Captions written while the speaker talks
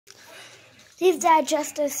His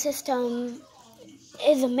digestive system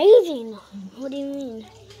is amazing. What do you mean?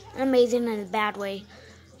 Amazing in a bad way.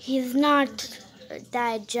 He's not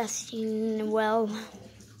digesting well.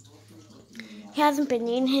 He hasn't been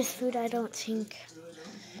eating his food, I don't think.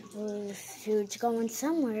 Well, his food's going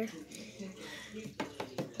somewhere.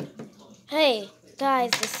 Hey,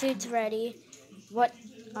 guys, the suit's ready. What?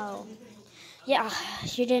 Oh. Yeah,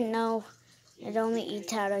 you didn't know. It only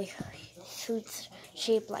eats out of suits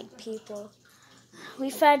shaped like people. We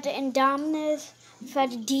fed the Indominus, we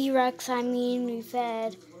fed the D-Rex, we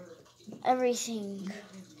fed everything.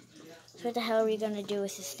 So what the hell are we gonna do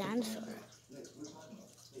with this dinosaur?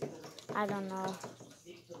 I don't know.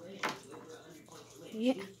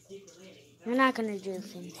 We're not gonna do the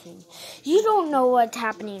same thing. You don't know what's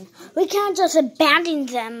happening. We can't just abandon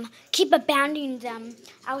them, keep abandoning them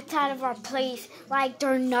outside of our place like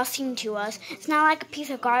they're nothing to us. It's not like a piece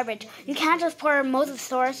of garbage. You can't just pour a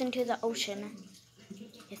Mosasaurus into the ocean.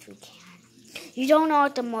 Yes, we can. You don't know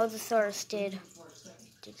what the Mosasaurus did. What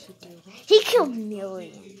did he do? He killed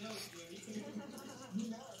millions.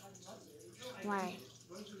 Why?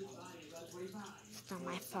 It's not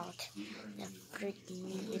my fault. The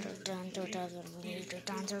freaking little dinosaur doesn't need the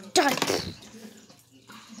dinosaur die.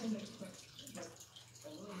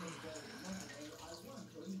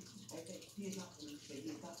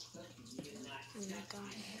 Oh my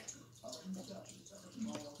gosh.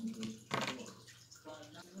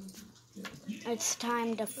 It's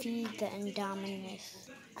time to feed the Indominus.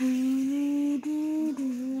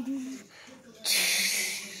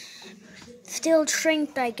 Still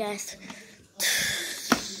shrinked, I guess.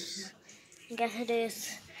 I guess it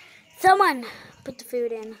is. Someone put the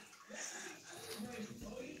food in.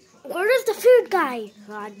 Where is the food guy?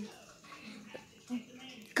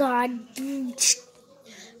 God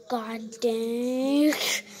dang.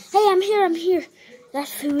 Hey, I'm here.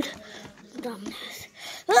 That's food. Dumbass.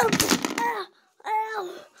 Ow.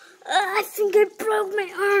 I think I broke my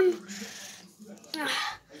arm.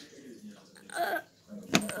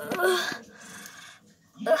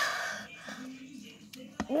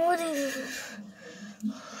 What is this?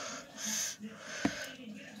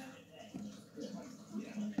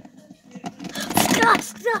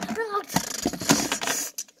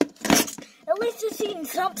 At least it's eating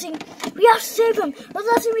something. We have to save him. There's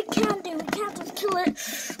nothing we can do. We can't just kill it.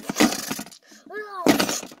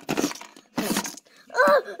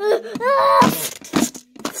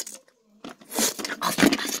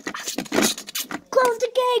 Close the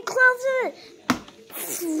gate. Close it.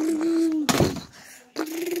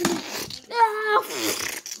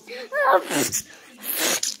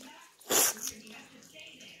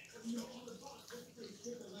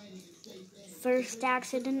 First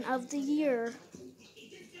accident of the year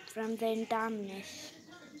from the Indominus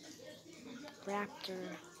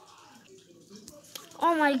Raptor.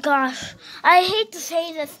 Oh my gosh, I hate to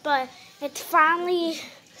say this, but it's finally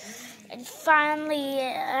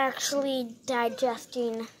actually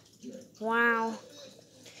digesting. Wow.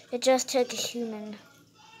 It just took a human.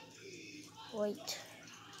 Wait.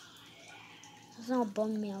 There's no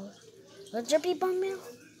bone meal. Would there be bone meal?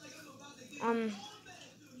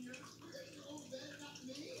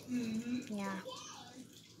 Yeah.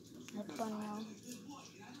 That's bone meal.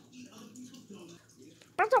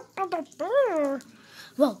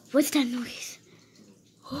 Whoa, what's that noise?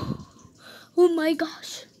 Oh my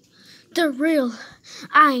gosh. They're real.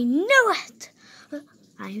 I knew it.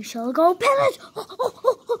 I shall go pet it.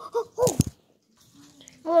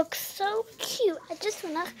 Looks so cute. I just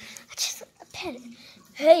wanna pet it.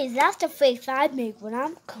 Hey, that's the face I make when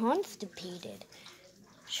I'm constipated.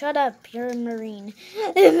 Shut up, you're a Marine.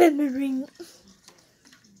 I'm a Marine.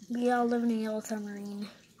 We all live in a yellow submarine.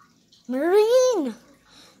 Marines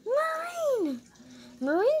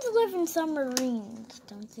live in submarines,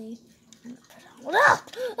 don't they?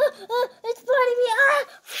 It's biting me.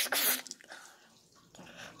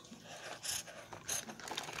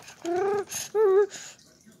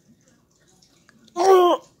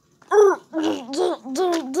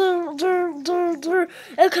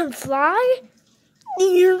 It can fly?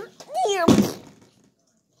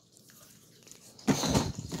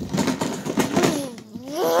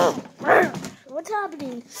 What's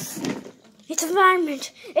happening? Its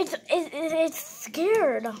environment. It's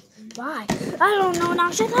scared. Why? I don't know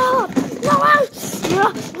now. Shut up. No,